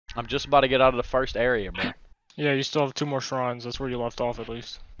I'm just about to get out of the first area, bro. Yeah, you still have 2 more shrines. That's where you left off, at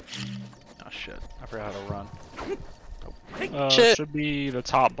least. Oh shit, I forgot how to run. Shit. Should be the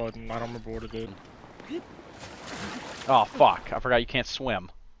top button. I don't remember what it did. Oh fuck, I forgot you can't swim.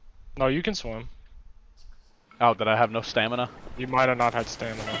 No, you can swim. Oh, did I have no stamina? You might have not had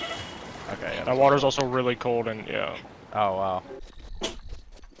stamina. Okay, yeah. That water's also really cold, and yeah. Oh wow.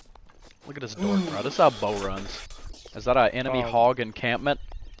 Look at this dork, bro. This is how Bo runs. Is that an enemy hog encampment?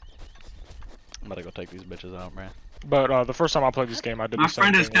 I'm gonna go take these bitches out, man. But the first time I played this game, I did My the same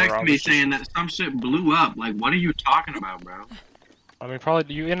friend has thing where I texted me was just- saying that some shit blew up. Like, what are you talking about, bro? I mean,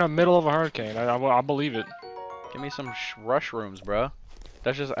 probably you in the middle of a hurricane. I believe it. Give me some rush rooms, bro.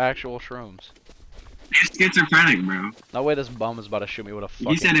 That's just actual shrooms. He's schizophrenic, bro. No way this bum is about to shoot me with a fucking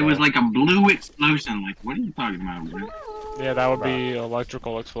He said it was bow. like a blue explosion. Like, what are you talking about, bro? Yeah, that would be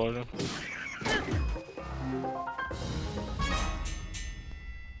electrical explosion.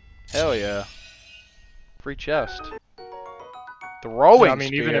 Hell yeah. Free chest. Throwing Yeah, I mean,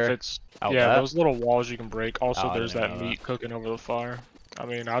 spear. even if it's Oh, yeah, that? those little walls you can break. Also, Oh, I there's didn't that know meat cooking over the fire. I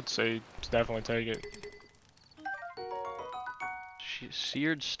mean, I'd say definitely take it.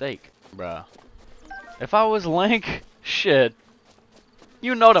 Seared steak, bruh. If I was Link, shit.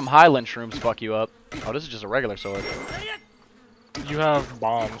 You know them Highland shrooms fuck you up. Oh, this is just a regular sword. You have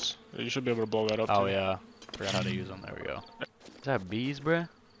bombs. You should be able to blow that up. Oh too. yeah. Forgot how to use them. There we go. Is that bees, bruh?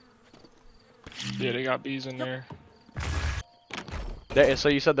 Yeah, they got bees in there. So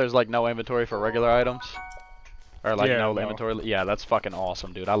you said there's like no inventory for regular items? Or like Yeah, no no. inventory? Yeah, that's fucking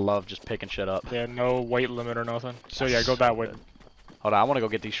awesome, dude. I love just picking shit up. Yeah, no weight limit or nothing. So yeah, go that way. Hold on, I want to go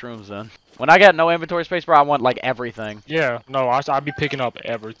get these shrooms then. When I got no inventory space, bro, I want like everything. Yeah, no, I'd be picking up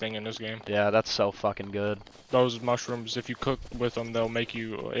everything in this game. Yeah, that's so fucking good. Those mushrooms, if you cook with them, they'll make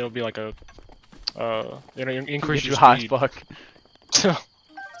you. It'll be like a, increase Get your you high as speed. fuck.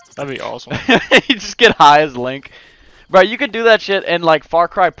 That'd be awesome. You just get high as Link. Bro, you could do that shit in like Far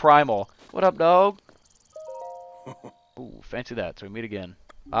Cry Primal. What up, dog? Ooh, fancy that. So we meet again.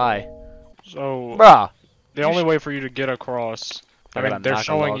 Bye. So Bruh. the only way for you to get across, I I gotta mean, they're knock a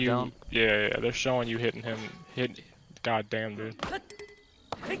showing log you. down? Yeah, they're showing you hitting him. God damn, dude.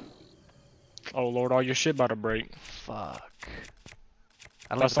 Oh lord, all your shit about to break. Fuck.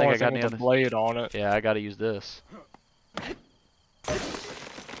 I don't That's the think only I got thing any with other. the blade on it. Yeah, I gotta use this.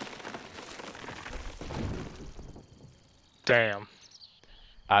 Damn.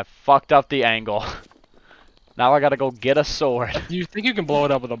 I fucked up the angle. Now I gotta go get a sword. You think you can blow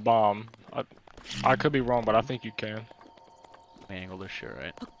it up with a bomb? I could be wrong, but I think you can. Angle this shit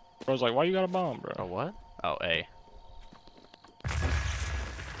right. I was like, why you got a bomb, bro? Oh, what? Oh, A.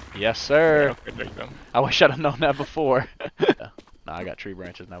 Yes, sir. Yeah, okay, there you go. I wish I'd have known that before. Nah, I got tree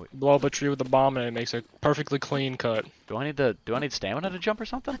branches now. Blow up a tree with a bomb and it makes a perfectly clean cut. Do I need stamina to jump or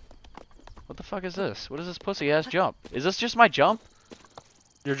something? What the fuck is this? What is this pussy ass jump? Is this just my jump?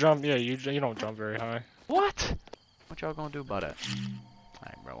 Your jump, yeah, you don't jump very high. What? What y'all gonna do about it?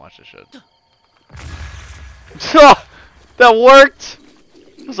 Alright, bro, watch this shit. That worked!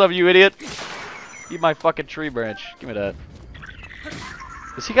 What's up, you idiot? Eat my fucking tree branch. Give me that.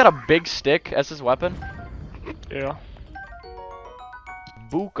 Does he got a big stick as his weapon? Yeah.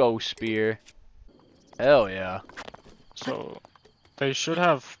 Buko spear. Hell yeah. So they should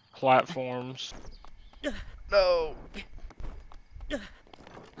have platforms. No.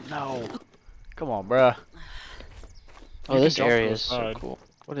 No. Come on, bruh. Oh, You this can jump to area the is so side. cool.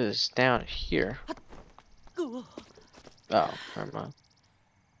 What is down here? Oh, never mind.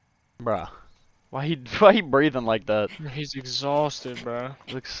 Bruh. Why he breathing like that? He's exhausted, bro.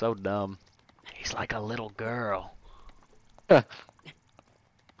 He looks so dumb. He's like a little girl.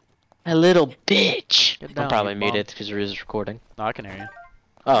 A little bitch. Get down, I'm probably you bum. muted because Riz is recording. No, I can hear you.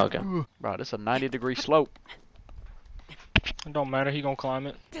 Oh, okay. Bro, this is a 90-degree slope. It don't matter, he gonna climb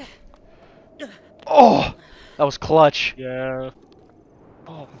it. Oh! That was clutch. Yeah.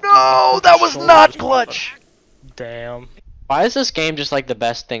 Oh, No, dude, that was shoulders not on clutch. it. Damn. Why is this game just like the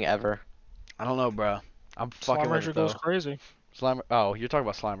best thing ever? I don't know, bro. I'm fucking Slime with Rancher it, though. goes crazy. Slime. Oh, you're talking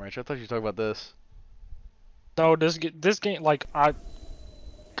about Slime Rancher. I thought you were talking about this. No, this game, like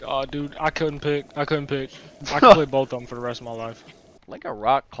God, dude, I couldn't pick. I could play both of them for the rest of my life. Like a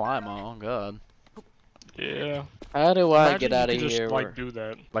rock climber. Oh god. Yeah. How do I Imagine get you out could of just, here? like, do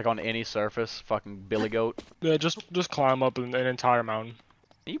that. Like on any surface, fucking Billy Goat. Yeah, just climb up an entire mountain.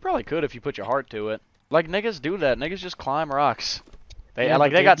 You probably could if you put your heart to it. Like niggas do that. Niggas just climb rocks. They Yeah,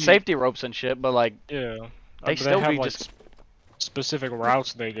 like but they got be- safety ropes and shit, but like, Yeah. They But still have, be like, just- specific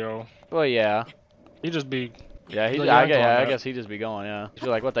routes they go. well, yeah, You just be yeah. He, Like, yeah, I I, can yeah, I climb that. guess he just be going. Yeah.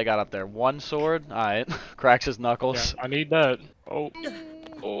 You're like, what they got up there? One sword? All right. Cracks his yeah, knuckles. I need that. Oh.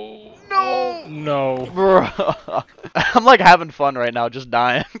 Oh No! no. Bro. I'm like having fun right now, just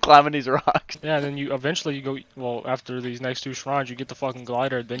dying, climbing these rocks. Yeah, then you eventually you go. Well, after these next 2 shrines, you get the fucking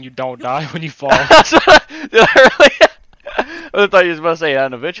glider. Then you don't die when you fall. Did I really? I thought you were supposed to say,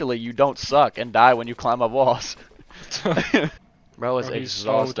 and eventually you don't suck and die when you climb up walls. Bro is Bro, he's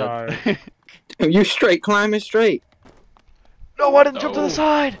so exhausted. tired. You straight climbing straight. No, why didn't jump to the No.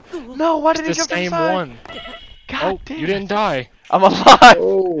 side? No, why didn't The he jump to the same side? one. God Oh, damn you it. didn't die. I'm alive.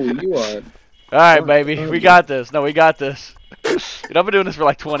 Oh, you are. Alright, baby. We got this. No, we got this. Dude, I've been doing this for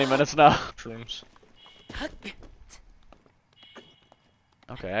like 20 minutes now. Shrooms.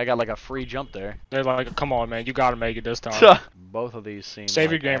 Okay, I got like a free jump there. They're like, come on, man, you gotta make it this time. Both of these seem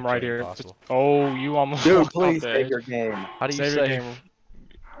Save your like game right actually here. impossible. Oh, you almost Dude, walked off please the save edge. your game. How do you Save save? your game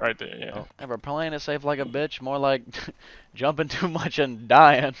right there, yeah. Oh, never playing it safe like a bitch. More like jumping too much and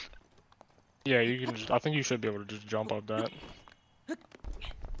dying. Yeah, you can. I think you should be able to just jump up that.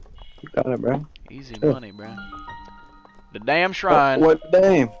 You got it, bro. Easy Sure. money, bro. The damn shrine. What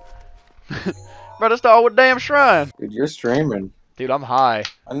name? Bro, that's the old damn shrine. Dude, you're streaming. Dude, I'm high.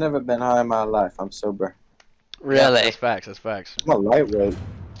 I've never been high in my life. I'm sober. Yeah, Really? that's facts. That's facts. I'm a lightweight.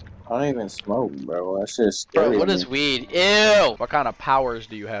 I don't even smoke, bro. That shit's Bro, scary. what to is me. weed? Ew! What kind of powers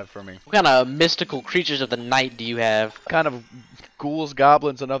do you have for me? What kind of mystical creatures of the night do you have? What kind of ghouls,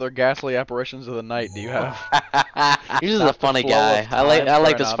 goblins, and other ghastly apparitions of the night do you have? He's just a Stop the funny flow guy. of I like time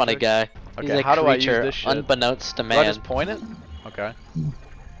for this an funny object. guy. He's Okay, a how do I use creature this shit? unbeknownst to Do I man. just point it? Okay.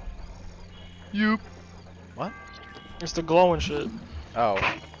 Yoop. It's the glowing shit. Oh.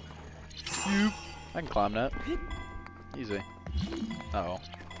 Yoop. I can climb that. Easy. Uh oh.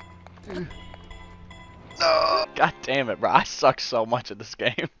 No! God damn it, bro. I suck so much at this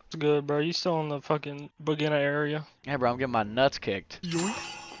game. It's good, bro. You still in the fucking beginner area. Yeah, bro, I'm getting my nuts kicked.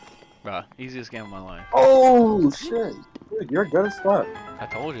 Bro, easiest game of my life. Oh, shit. Dude, you're good as fuck. I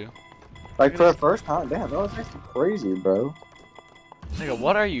told you. Like, for the first time. Damn, that was actually crazy, bro. Nigga,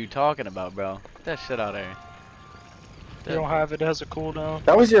 what are you talking about, bro? Get that shit out of here. You don't have it as a cooldown.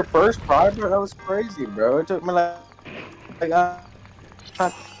 That was your first try, bro? That was crazy, bro. It took me like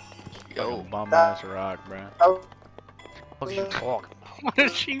Yo, bum ass rock, bro. What you talking? What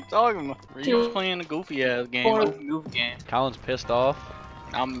is she talking about? You was playing a goofy ass game. Goofy game. Colin's pissed off.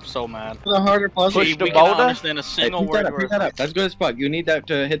 I'm so mad. the harder puzzle. Push See, the we cannot boulder? understand a Hey, single pick that word. up, pick that up. That's good as fuck. You need that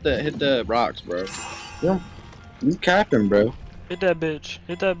to hit the rocks, bro. Yeah. You capping, bro. Hit that bitch.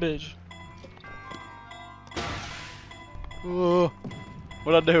 Hit that bitch. What'd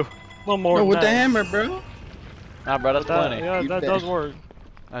I do? A little more No, than with the that. hammer, bro. Nah, bro, that's That- plenty. yeah, You that bet. does work.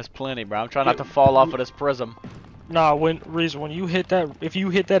 That's plenty, bro. I'm trying not to fall off of this prism. Nah, when you hit that, if you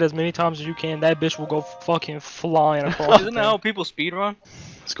hit that as many times as you can, that bitch will go fucking flying across. Isn't that how people speedrun?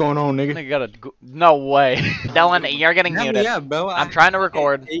 What's going on, nigga? Nigga got a no way. Dylan, you're getting muted. Yeah, bro. I'm trying to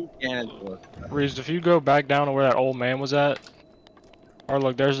record. Reese, if you go back down to where that old man was at, or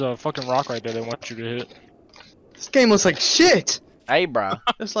look, there's a fucking rock right there they want you to hit. This game looks like shit. Hey, bro.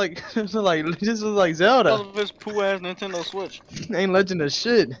 It's like this is like Zelda. Because of his poo ass Nintendo Switch. Ain't Legend of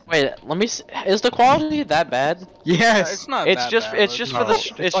shit. Wait, let me see. Is the quality that bad? Yes. It's not. It's that just bad, it's but just No, for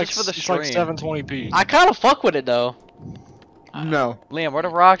the it's like, just for the it's like stream. 720p. I kind of fuck with it though. No. Liam, where the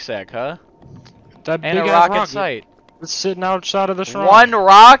rocks at, huh? That Ain't big a ass rock in rock sight. it's sitting outside of the shrine. One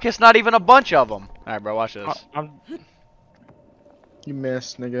rock? It's not even a bunch of them. All right, bro, watch this. I'm You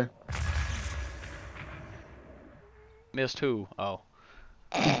missed, nigga. Missed who? Oh.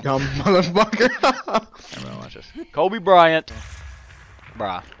 Dumb motherfucker. All right, bro, watch this. Kobe Bryant.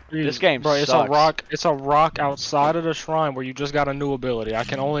 Bruh. This game Bro, it's sucks. a rock. It's a rock outside of the shrine where you just got a new ability. I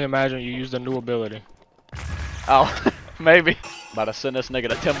can only imagine you used a new ability. Oh, maybe. About to send this nigga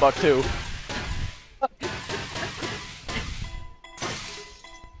to Timbuktu.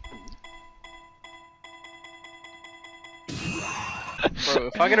 Bro,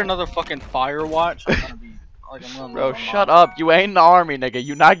 if I get another fucking fire watch, I'm gonna be like Bro, shut up. You ain't in the army, nigga.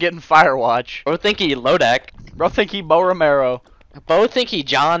 You not getting Firewatch. Bro think he Lodak. Bro think he Bo Romero. Bo think he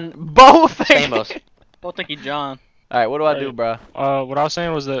John Bo think. Stamos. Don't think he John. Alright, what do I do, bro? What I was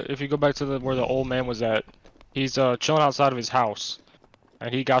saying was that if you go back to where the old man was at, he's chilling outside of his house,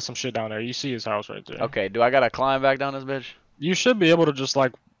 and he got some shit down there. You see his house right there. Okay, do I gotta climb back down this bitch? You should be able to just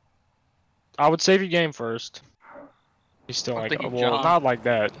like. I would save your game first. He's still I'm like, thinking well, John. not like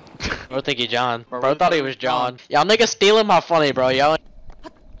that. Bro think he John. Bro, Bro what thought the he fuck was is John? John. Y'all niggas stealing my funny, bro. Y'all.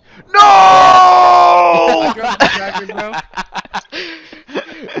 No! bro.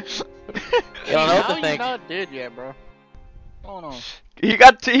 You don't know what How to you think. not dead yet, bro? Hold on. He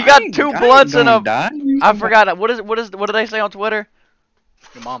got two blunts and a. I forgot what do they say on Twitter?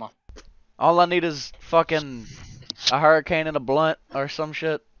 Your mama. All I need is fucking A hurricane and a blunt or some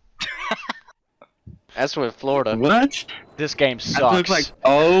shit. That's with Florida. What? This game That sucks. looks like.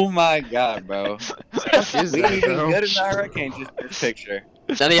 Oh my god, bro. Is We that, ain't even bro? good in the hurricane. Just this picture.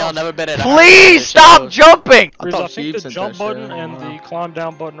 None of y'all never been at a Please stop jumping! Riz, thought I think Sheep the sent jump that shit, button I and don't know. the climb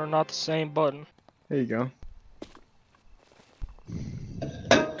down button are not the same button. There you go.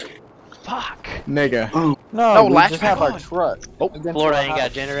 Fuck. Nigga. Oh. No, we latch just back have our on. truck. Oh, We get Florida to ain't our got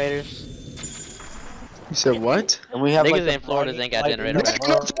house, generators. You said what? and we have Niggas like in Florida ain't got like, generators. like,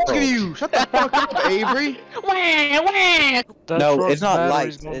 Look at you! Shut the fuck up, Avery! That No, truck's it's not battery's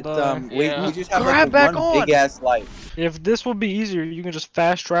lights. gonna It's die. Yeah. we just have Grab like back the on. one big ass light. If this would be easier, you can just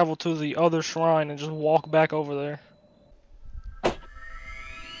fast travel to the other shrine and just walk back over there.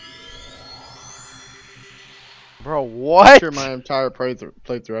 Bro, what? Sure, my entire playthrough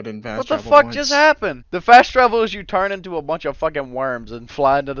I didn't fast What the travel fuck once. just happened? The fast travel is you turn into a bunch of fucking worms and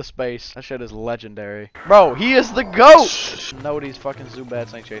fly into the space. That shit is legendary. Bro, he is the GOAT! No, these fucking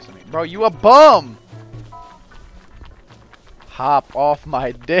Zubats ain't chasing me. Bro, you a bum! Hop off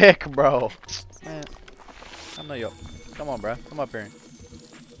my dick, bro. Man, I know you. Come on, bro. Come up here.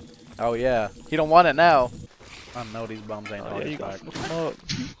 Oh, yeah. He don't want it now. I know these bums ain't Oh, on yeah, his you gotta back. flip him up.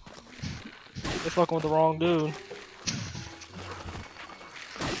 They're fucking with the wrong dude.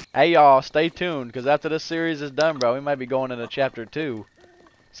 Hey y'all, stay tuned, because after this series is done, bro, we might be going into chapter 2.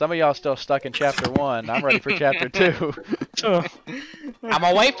 Some of y'all still stuck in chapter 1. I'm ready for chapter 2. I'm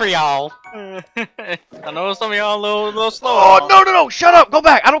gonna wait for y'all. I know some of y'all a little slow. Oh, no, shut up, go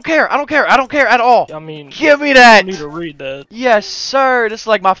back. I don't care at all. I mean, Give me you that. need to read that. Yes, sir. This is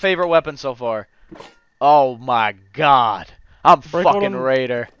like my favorite weapon so far. Oh my god. I'm Break all fucking them-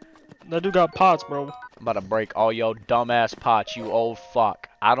 Raider. That dude got pots, bro. I'm about to break all your dumbass pots, you old fuck.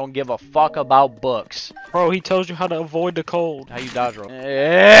 I don't give a fuck about books. Bro, he tells you how to avoid the cold. How you dodge roll?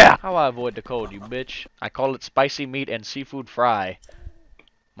 Yeah! How I avoid the cold, you bitch? I call it spicy meat and seafood fry.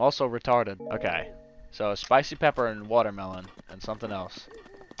 I'm also retarded. Okay. So spicy pepper and watermelon and something else.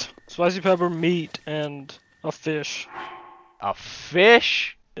 Spicy pepper, meat, and a fish. A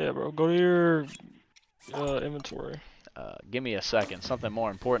fish? Yeah, bro. Go to your inventory. Give me a second. Something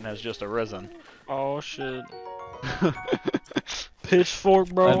more important has just arisen. Oh shit. Pitchfork,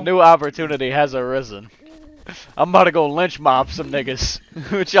 A bro. new opportunity has arisen. I'm about to go lynch mob some niggas.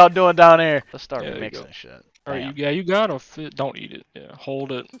 What y'all doing down here? Let's start Yeah, there you mixing go. shit. Alright, Damn. you got a fit. Don't eat it. Yeah,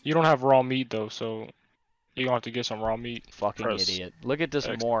 hold it. You don't have raw meat though, so you're gonna have to get some raw meat. Fucking Press idiot. Look at this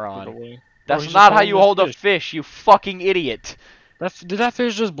X, put it moron. away. That's he's just not how holding you his hold a fish. fish, you fucking idiot. Did that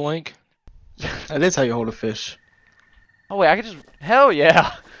fish just blink? That is how you hold a fish. Oh wait, I can just... Hell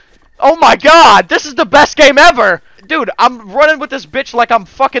yeah. Oh my god, this is the best game ever! Dude, I'm running with this bitch like I'm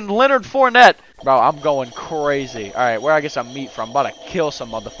fucking Leonard Fournette. Bro, I'm going crazy. Alright, where I get some meat from? I'm about to kill some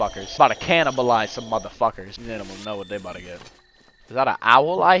motherfuckers. About to cannibalize some motherfuckers. Then I'm gonna know what they about to get. Is that an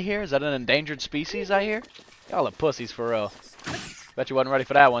owl I hear? Is that an endangered species I hear? Y'all are pussies for real. Bet you wasn't ready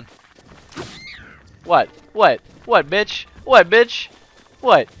for that one. What? What? What, bitch? What, bitch?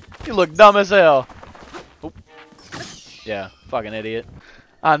 What? You look dumb as hell. Oop. Yeah, fucking idiot.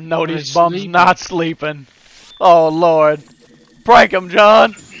 I know They're these bums sleeping. not sleeping. Oh, Lord. Prank 'em,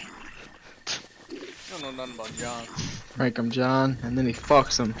 John. I don't know nothing about John. Break him, John, and then he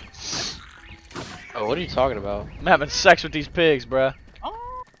fucks him. Oh, what are you talking about? I'm having sex with these pigs, bruh.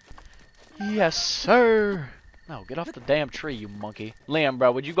 Yes, sir. No, get off the damn tree, you monkey. Liam,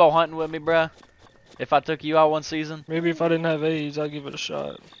 bro, would you go hunting with me, bruh? If I took you out one season? Maybe if I didn't have AIDS, I'd give it a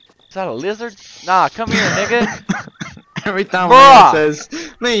shot. Is that a lizard? Nah, come here, nigga. Every time Bruh! Leon says,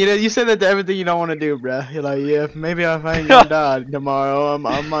 man, you say that to everything you don't want to do, bruh. You're like, yeah, maybe if I ain't gonna die tomorrow,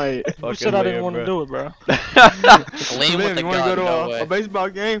 I might. Who said I didn't want to do it, bro? Liam with the you wanna gun, go to no way. a baseball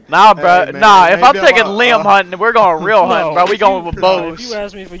game? Nah, bro. Hey, man, nah, if I'm maybe taking I'll- Liam hunting, we're going real hunting, bro. We going with If bows. you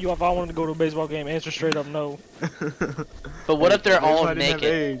asked me if I wanted to go to a baseball game, answer straight up no. But what if they're Maybe all I didn't have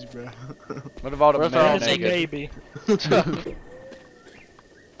naked? AIDS, bruh. What if all the What if they're all men Answer naked? maybe.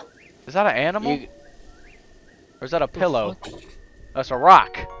 Is that an animal? You- Or is that a pillow? That's a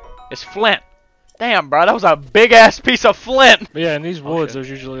rock. It's flint. Damn, bro, that was a big ass piece of flint. But yeah, in these Oh, woods, shit. there's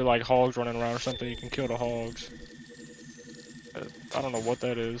usually like hogs running around or something. You can kill the hogs. I don't know what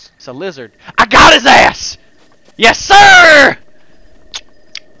that is. It's a lizard. I got his ass. Yes, sir.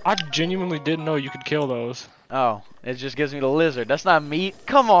 I genuinely didn't know you could kill those. Oh, it just gives me the lizard. That's not meat.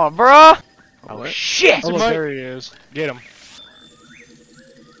 Come on, bro. Oh What? shit. Oh, look, there he is. Get him.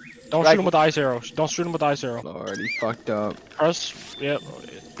 Don't Right. shoot him with the ice arrow. Don't shoot him with the ice arrow. Lord, he fucked up. Press, yep.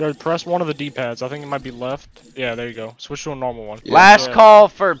 Press one of the D-pads. I think it might be left. Yeah, there you go. Switch to a normal one. Yeah. Last Yeah. call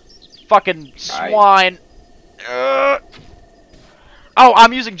for fucking swine. Oh,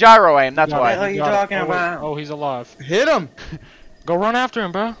 I'm using gyro aim. That's Got it, why. hell are you got it. talking Oh, wait. about? Oh, he's alive. Hit him. Go run after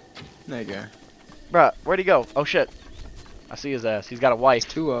him, bro. Nigga. Bruh, where'd he go? Oh shit. I see his ass. He's got a wife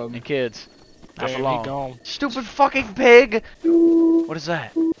Two of them. and kids. Not for Damn, he long. gone. Stupid fucking pig! What is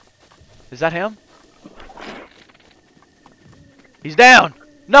that? Is that him? He's down!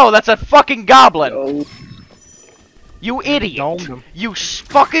 No, that's a fucking goblin! Oh, You idiot! Domed him. You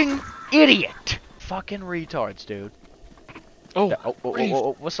fucking idiot! Fucking retards, dude. Oh,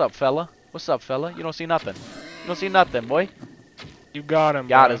 Oh, what's up, fella? What's up, fella? You don't see nothing. You don't see nothing, boy. you got him.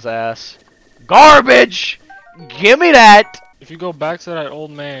 Got bro. his ass. Garbage! Give me that! If you go back to that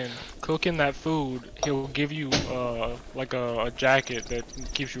old man cooking that food, he'll give you like a jacket that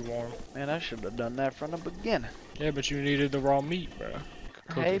keeps you warm. Man, I should have done that from the beginning. Yeah, but you needed the raw meat, bro.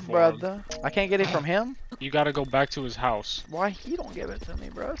 Cook Hey, it for him. brother. I can't get it from him? You gotta go back to his house. Why he don't give it to me,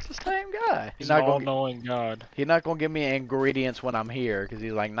 bro? It's the same guy. He's an all-knowing God. He's not gonna give me ingredients when I'm here, cause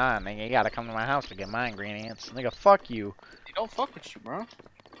he's like, nah, nigga, you gotta come to my house to get my ingredients. Nigga, fuck you. He don't fuck with you, bro.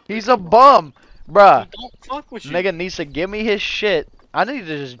 He's a bum, bruh. He don't fuck with you. Nigga needs to give me his shit. I need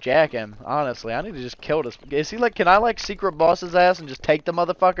to just jack him, honestly. I need to just kill this. Is he like, can I like secret boss his ass and just take the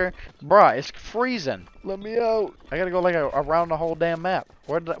motherfucker? Bruh, it's freezing. Let me out. I gotta go like around the whole damn map.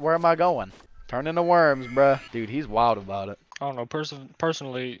 Where am I going? Turn into worms, bruh. Dude, he's wild about it. I don't know.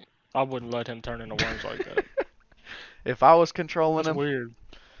 Personally, I wouldn't let him turn into worms like that. If I was controlling That's him, weird.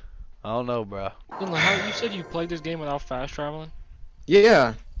 I don't know, bruh. How you said you played this game without fast traveling?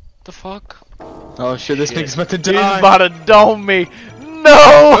 Yeah. The fuck? Oh shit, this Shit. nigga's about to He's die. about to dome me.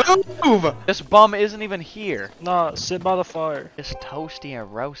 No! Move! This bum isn't even here. Nah, sit by the fire. It's toasty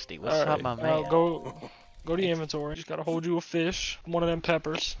and roasty. What's up, Alright, my now man? go to the inventory. Just gotta hold you a fish, one of them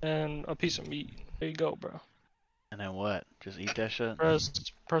peppers, and a piece of meat. There you go, bro. And then what? Just eat that shit?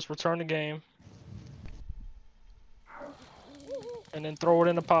 Press return to game. And then throw it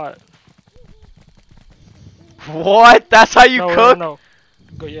in the pot. What? That's how you no, cook? No.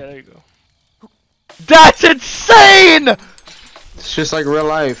 Go, yeah, there you go. That's insane! It's just like real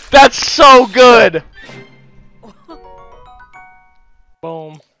life. That's so good!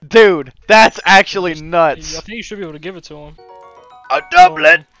 Boom. Dude, that's actually I nuts. think you should be able to give it to him. A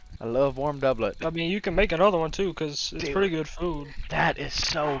doublet! I love warm doublet. I mean, you can make another one too, cause it's Dude. pretty good food. That is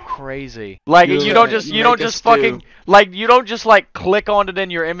so crazy. Like You you don't make just a fucking stew. like you don't just like click on it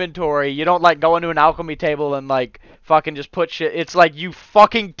in your inventory. You don't like go into an alchemy table and like fucking just put shit. It's like you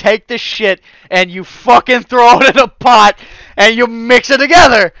fucking take the shit and you fucking throw it in a pot and you mix it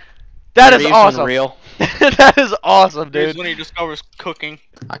together. That is Reeves awesome. Unreal. That is awesome, Here's dude. when he discovers cooking.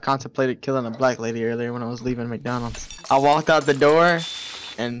 I contemplated killing a black lady earlier when I was leaving McDonald's. I walked out the door,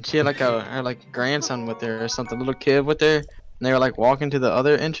 and she had like her like grandson with her or something, little kid with her, and they were like walking to the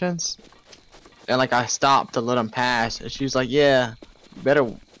other entrance, and like I stopped to let them pass, and she was like, "Yeah, you better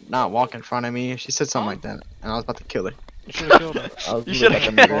not walk in front of me." She said something like that, and I was about to kill her. You should have killed him. I was You really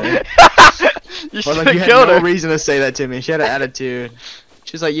should about to murder her. have. You But should like you have had killed no her. reason to say that to me. She had an attitude.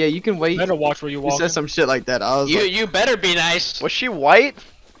 She was like, "Yeah, you can wait." Better watch where you You walk. said some shit like that. I was like, You better be nice. Was she white?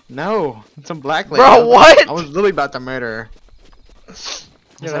 "No, some black lady." Bro, I was like- what? I was literally about to murder her. I Yeah,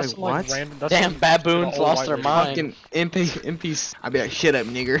 was that's like, like what? random. That's Damn some baboons old lost white their lady. mind. Fucking MPs. I'd be like, "Shut up,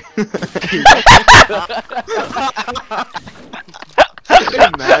 nigger."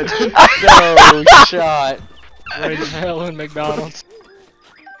 Imagine. No shot. Right in hell in McDonald's.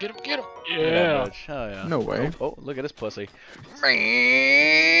 Get him, get him. Yeah. bitch. Hell yeah. No way. Oh, look at this pussy.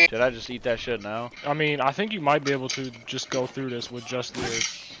 Should I just eat that shit now? I mean, I think you might be able to just go through this with just the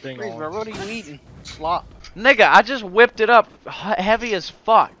thing Reeves, bro, on. what are you eating? Slop. Nigga, I just whipped it up heavy as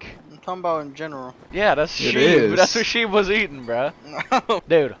fuck. I'm talking about in general. Yeah, that's It she. is. That's what she was eating, bruh.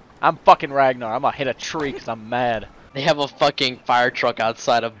 Dude, I'm fucking Ragnar. I'm gonna hit a tree because I'm mad. They have a fucking fire truck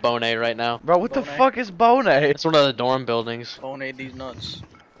outside of Bonet right now. Bro, what the Bonet? fuck is Bone? It's one of the dorm buildings. Bonate these nuts.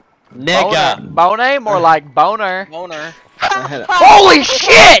 Nigga. Bone? More like boner. Boner. Holy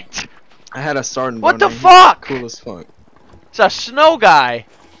shit! I had a starting. What the bone. fuck? Cool as fuck. It's a snow guy.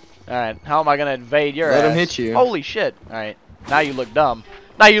 Alright, how am I gonna invade your Let ass? him hit you. Holy shit. Alright, now you look dumb.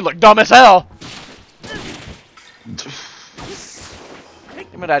 Now you look dumb as hell.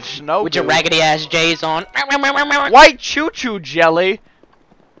 Give me that snow With your dude. raggedy ass J's on. White choo-choo jelly?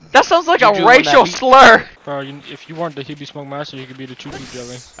 That sounds like Choo-choo a on racial that beat. slur. Bro, if you weren't the Hibby Smoke Master, you could be the Choo Choo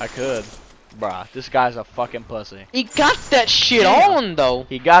Jelly. I could. Bruh, this guy's a fucking pussy. He got that shit on though.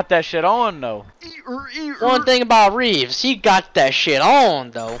 He got that shit on though. One thing about Reeves, he got that shit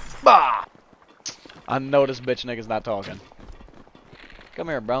on though. Bah! I know this bitch nigga's not talking. Come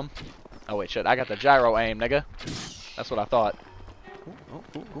here, brum. Oh wait, shit, I got the gyro aim, nigga. That's what I thought.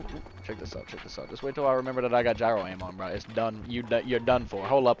 Check this out, check this out. Just wait till I remember that I got gyro aim on, bro. It's done. You're done for.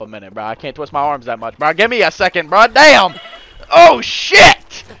 Hold up a minute, bro. I can't twist my arms that much, bro. Give me a second, bro. Damn! Oh,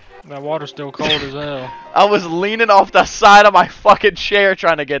 shit! That water's still cold as hell. I was leaning off the side of my fucking chair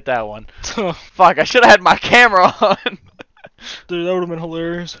trying to get that one. Fuck, I should have had my camera on. Dude, that would have been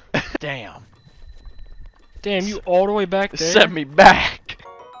hilarious. Damn. Damn, you all the way back there? Send me back.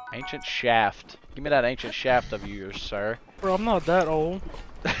 Ancient shaft. Give me that ancient shaft of yours, sir. Bro, I'm not that old.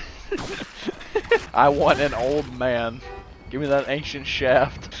 I want an old man. Give me that ancient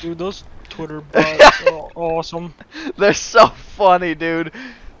shaft. Dude, those Twitter bots are awesome. They're so funny, dude.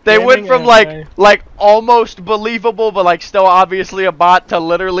 They Gaming went from anime. like almost believable, but like still obviously a bot, to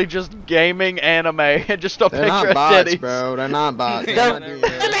literally just gaming anime and just a They're picture not of bots, titties. bro. They're not bots. They're my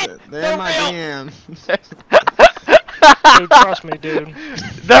DMs. They're my DMs. Dude, trust me, dude.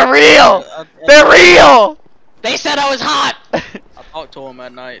 They're real. They're real. They said I was hot. I talked to him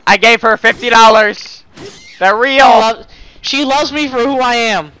at night. I gave her $50. They're real. She loves me for who I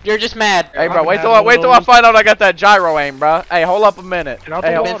am. You're just mad. Hey, bro, wait till I find out I got that gyro aim, bro. Hey, hold up a minute. Get out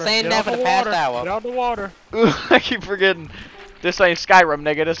Hey, the hold- been water. saying Get that out for the the past water. hour. Get out the water. I keep forgetting. This ain't Skyrim,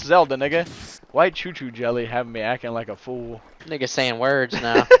 nigga. This is Zelda, nigga. White choo-choo jelly having me acting like a fool. Nigga saying words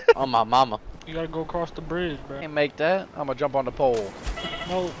now. Oh my mama. You gotta go across the bridge, bro. Can't make that. I'm gonna jump on the pole.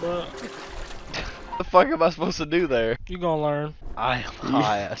 No, bro. What the fuck am I supposed to do there? You gonna learn. I am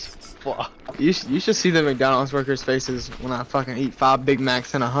high as fuck. You should see the McDonald's workers' faces when I fucking eat 5 Big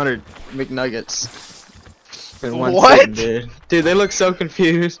Macs and 100 McNuggets. In one What? sitting, dude. Dude, they look so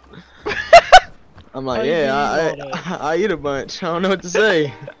confused. I'm like, How you yeah, eat all that? I eat a bunch. I don't know what to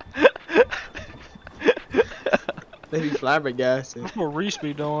say. They be flabbergasted. That's what Reese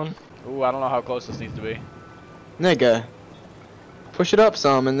be doing. Ooh, I don't know how close this needs to be. Nigga, push it up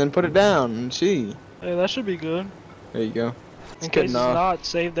some and then put it down and see. Hey, that should be good. There you go. It's In good case it's enough. not,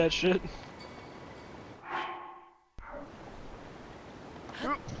 save that shit.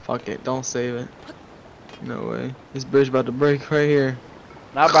 Fuck it, don't save it. No way. This bridge about to break right here.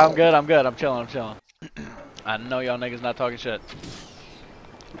 Nah, bro, I'm good. I'm good. I'm chilling. I'm chilling. I know y'all niggas not talking shit.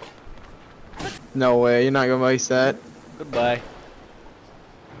 No way, you're not gonna waste that. Goodbye.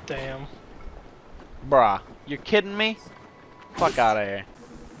 Damn. Bruh, you're kidding me? Fuck out of here.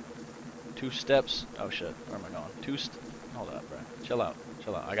 2 steps. Oh shit, where am I going? Hold up, bro. Chill out.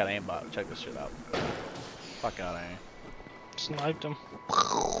 Chill out. I got aimbot. Check this shit out. Fuck out of here. Sniped him.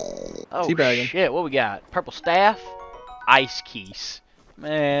 Oh Teabagging. shit, what we got? Purple staff? Ice keys.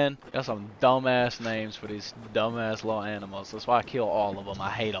 Man, got some dumbass names for these dumbass little animals. That's why I kill all of them.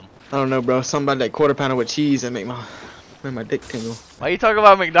 I hate them. I don't know, bro. Something about that quarter pounder with cheese that make my dick tingle. Why you talking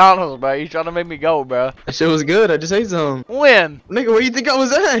about McDonald's, bro? You trying to make me go, bro? That shit was good. I just ate some. When? Nigga, where you think I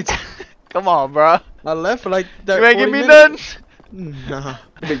was at? Come on, bro. I left for like that. You ain't give 40 me minutes. nothing? Nah.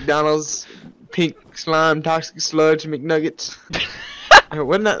 McDonald's pink slime toxic sludge McNuggets.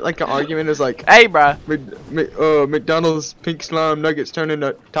 Wasn't that like an argument? It was like, Hey, bro. McDonald's pink slime nuggets turn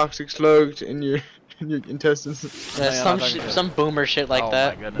into toxic sludge in your intestines. Yeah, Yeah, some I'm not gonna- some boomer shit like Oh,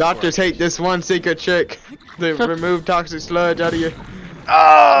 that. my goodness, Doctors bro. hate this one secret trick. They remove toxic sludge out of your.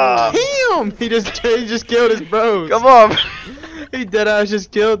 Oh! Damn! He just killed his bros. Come on. He dead ass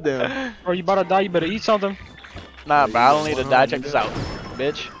just killed them. Bro, you about to die, you better eat something. Nah, bro. I don't need to die. Check this out,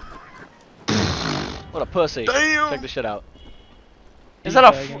 bitch. What a pussy. Damn. Check this shit out. Is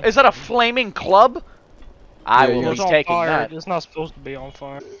that a flaming club? I Yeah, will yeah. be It's on taking fire. that. It's not supposed to be on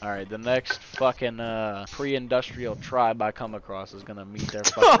fire. Alright, the next fucking pre-industrial tribe I come across is gonna meet their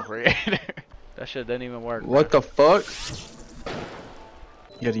fucking creator. That shit didn't even work. What the fuck?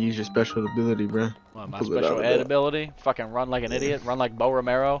 You gotta use your special ability, bro. What, my Pull it special out of ed that. ability? Fucking run like an idiot? Run like Bo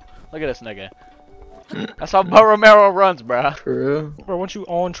Romero? Look at this nigga. That's how Bo Romero runs, bruh. For real? Bro, weren't you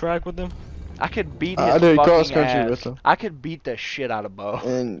on track with them? I could beat I his did fucking cross country ass. with him. I could beat the shit out of Bo.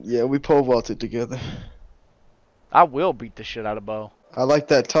 And yeah, we pole vaulted together. I will beat the shit out of Bo. I like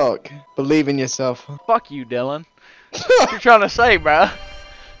that talk. Believe in yourself. Fuck you, Dylan. What you trying to say, bruh?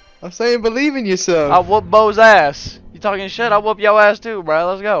 I'm saying believe in yourself. I'll whoop Bo's ass. You talking shit? I'll whoop your ass too, bruh.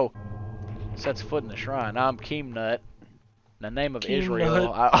 Let's go. Sets foot in the shrine. I'm Keemnut. In the name of Keemnut.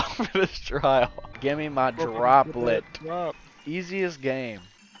 Israel, I offer this trial. Give me my droplet. Drop. Easiest game.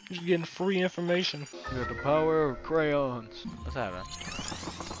 You're getting free information. You got the power of crayons. What's happening?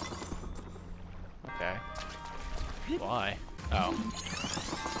 Okay. Why? Oh.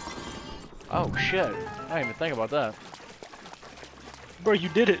 Oh shit. I didn't even think about that. Bro, you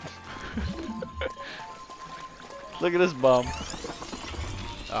did it. Look at this bum.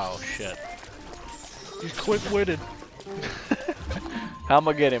 Oh shit. He's quick-witted. How am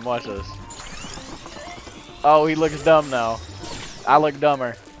I get him? Watch this. Oh, he looks dumb now. I look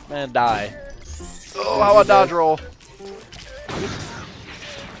dumber. Man, die. Oh, how about dodge roll?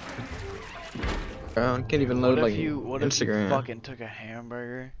 Bro, I can't even load What like if you Instagram. fucking took a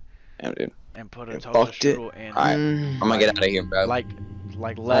hamburger Damn, dude. and put a And toaster fucked it. strudel in? Alright, I'm gonna get out of here, bro. Like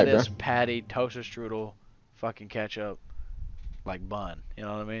lettuce, patty, toaster strudel, fucking ketchup, like bun. You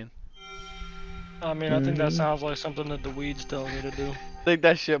know what I mean? I mean, I think that sounds like something that the weed's telling me to do. I think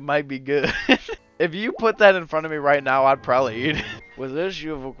that shit might be good. If you put that in front of me right now, I'd probably eat it. With this,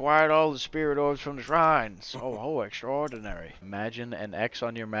 you have acquired all the spirit orbs from the shrines. Oh, extraordinary. Imagine an X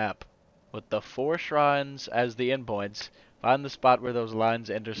on your map with the 4 shrines as the endpoints. Find the spot where those lines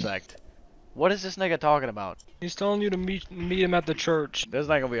intersect. What is this nigga talking about? He's telling you to meet him at the church. There's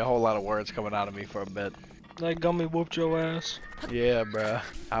not gonna be a whole lot of words coming out of me for a bit. That gummy whooped your ass. Yeah, bruh.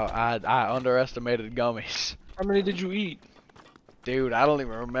 I underestimated gummies. How many did you eat? Dude, I don't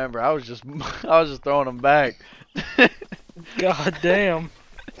even remember. I was just throwing them back. God damn.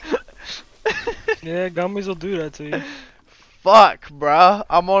 Yeah, gummies will do that to you. Fuck, bruh.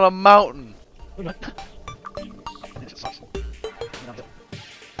 I'm on a mountain.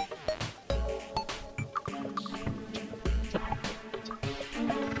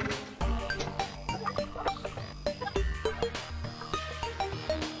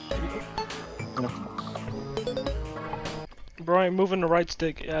 Bro, I ain't moving the right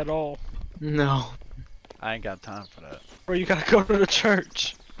stick at all. No. I ain't got time for that. Bro, you gotta go to the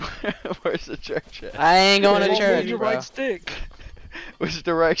church. Where's the church at? I ain't going to Move church, your bro. right stick. Which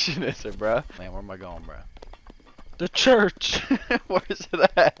direction is it, bruh? Man, where am I going, bruh? The church. Where's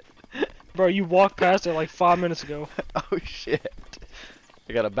it at? Bro, you walked past it like 5 minutes ago. Oh shit.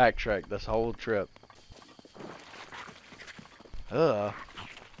 I gotta backtrack this whole trip. Ugh.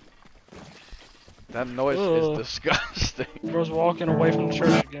 That noise Ugh. is disgusting. Bro's walking away from the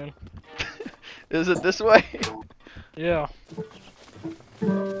church again. Is it this way? Yeah.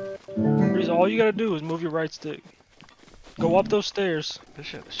 Breeze, all you gotta do is move your right stick. Go up those stairs. This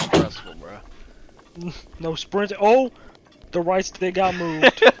shit is stressful, bruh. No sprint. Oh! The right stick got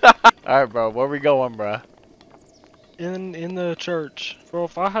moved. Alright, bro. Where we going, bruh? in the church. Bro,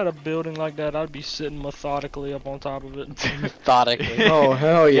 if I had a building like that, I'd be sitting methodically up on top of it. Methodically. Oh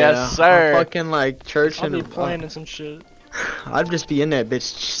hell yeah. Yes, sir. I'm fucking like church I'd and be planning some shit. I'd just be in that bitch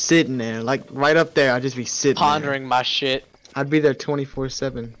sitting there, like right up there. I'd just be sitting there. Pondering my shit. I'd be there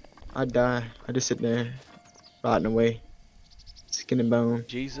 24/7. I'd die. I'd just sit there, rotting away, skin and bone.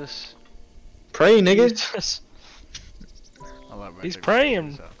 Jesus. Pray, nigga. Jesus. I'll let Red He's take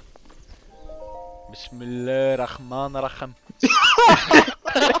praying. this out. Bismillah rahman rahim.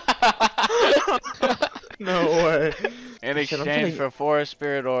 No way. In Shit, I'm exchange feeling- for 4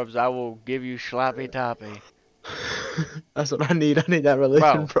 spirit orbs, I will give you sloppy toppy. That's what I need. I need that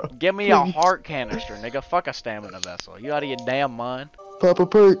religion, bro. Give me a heart canister, nigga. Fuck a stamina vessel. You out of your damn mind? Pop a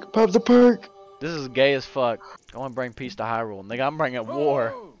perk. Pop the perk. This is gay as fuck. I want to bring peace to Hyrule, nigga. I'm bringing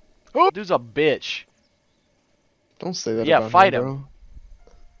war. Oh, dude's a bitch. Don't say that. Yeah, about fight me, him. bro.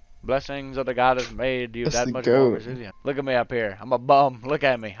 Blessings of the God has made you That's that the much goat. more resilient. Look at me up here. I'm a bum. Look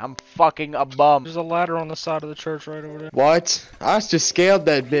at me. I'm fucking a bum. There's a ladder on the side of the church right over there. What? I just scaled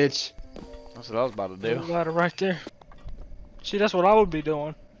that bitch. That's what I was about to There's do. a ladder right there. See, that's what I would be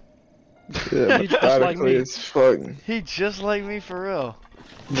doing. Yeah, He's just like me. as fuck. He just like me for real.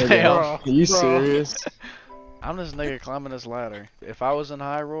 Nigga, Damn. Are you Bro. serious? I'm this nigga climbing this ladder. If I was in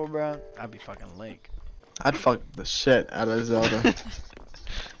Hyrule, bro, I'd be fucking Link. I'd fuck the shit out of Zelda.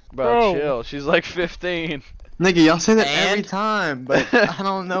 Bro, Bro. chill. She's like 15. Nigga, y'all say that every And? time, but I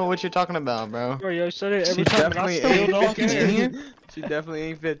don't know what you're talking about, bro. Bro, yo said it every She time, and I definitely still ain't don't care. 15. She definitely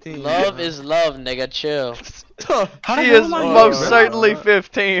ain't 15. Love is love, nigga. Chill. She is most certainly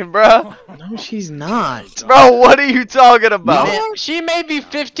 15, bro. No, she's not. Bro, what are you talking about? Man, she may be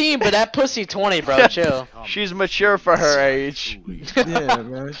 15, but that pussy 20, bro. Chill. She's mature for her age. Yeah,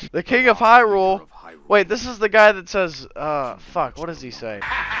 bro. The King of Hyrule. Wait, this is the guy that says, fuck, what does he say?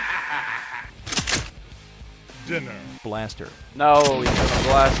 Dinner. Blaster. No, he says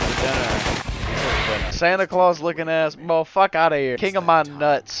blast the dinner. Santa Claus looking ass, bro, fuck out of here. King of my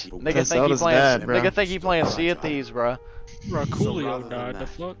nuts. Nigga That think he Zelda's playing, bad, bro. nigga think he playing Sea of Thieves, bro. Bro, Coolio died. The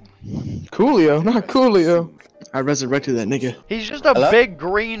fuck? Coolio, not Coolio. I resurrected that nigga. He's just a big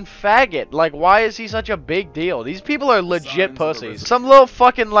green faggot. Like, why is he such a big deal? These people are legit pussies. Some little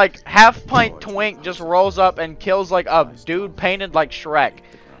fucking, like, half-pint twink just rolls up and kills, like, a dude painted like Shrek.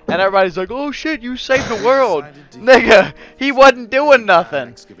 And everybody's like, oh shit, you saved the world. Nigga, he wasn't doing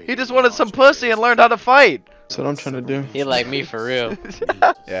nothing. He just wanted some pussy and learned how to fight. That's what I'm trying to do. He like me for real.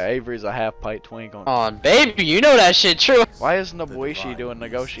 Yeah, Avery's a half-pint twink on. On baby, you know that shit true. Why is Nobuishi doing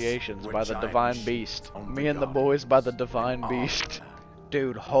negotiations by the Divine Beast? Me and the boys by the Divine Beast.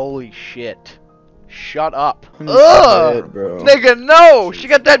 Dude, holy shit. Shut up. Ugh! Bro. Nigga, no! She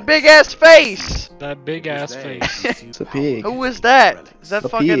got that big ass face! That big ass face. It's a pig. Who is that? Is that A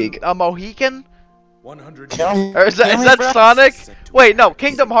fucking pig. a Mohican? 100 Or is that Sonic? Wait, no,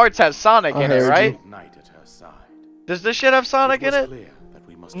 Kingdom Hearts has Sonic in it, heard right? knight at her side. Does this shit have Sonic in it?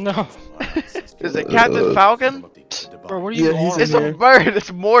 No. Is it Captain Falcon? Bro, what are you Yeah, he's on? It's in a here. bird,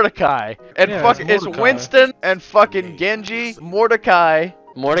 it's Mordecai. And Yeah, fucking it's it's Mordecai. Winston and fucking Genji, Mordecai.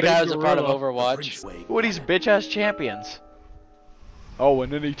 Mordecai Big was a part of gorilla. Overwatch. Who are these bitch ass champions? Oh,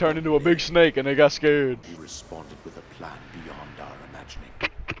 and then he turned into a big snake and they got scared. He responded with a plan beyond our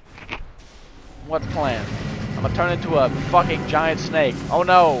imagining. What plan? I'm gonna turn into a fucking giant snake. Oh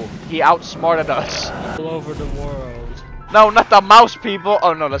no, he outsmarted us. All over the world. No, not the mouse people.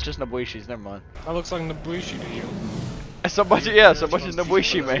 Oh no, that's just Nobuishi's. Never mind. That looks like Nobuishi to you. So much, yeah, so much as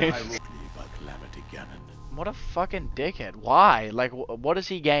Nobuishi, man. By Calamity Ganon. What a fucking dickhead. Why? Like, what does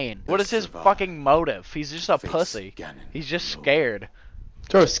he gain? What is his fucking motive? He's just a pussy. He's just scared.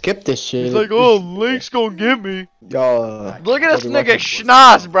 Bro, skip this shit. He's like, oh, Link's gonna get me. Y'all. Look at this nigga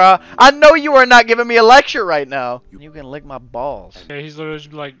schnoz, bro. I know you are not giving me a lecture right now. You can lick my balls. Yeah, he's literally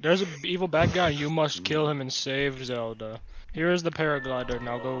just like, there's an evil bad guy, you must kill him and save Zelda. Here is the paraglider,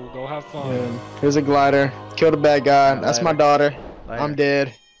 now go have fun. Yeah. Here's a glider. Kill the bad guy. That's my daughter. Later. I'm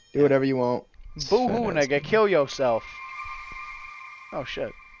dead. Do whatever you want. Boo-hoo, nigga. Kill yourself. Oh,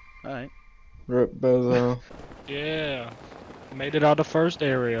 shit. Alright. Rip Bozo. Yeah. Made it out of first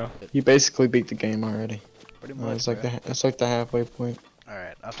area. You basically beat the game already. Pretty much, It's like the halfway point.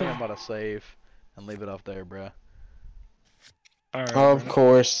 Alright, I think I'm about to save and leave it off there, bruh. Alright. Of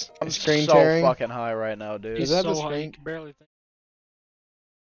course. I'm Screen so tearing. fucking high right now, dude. He's Does that have so a high, he screen? can barely think.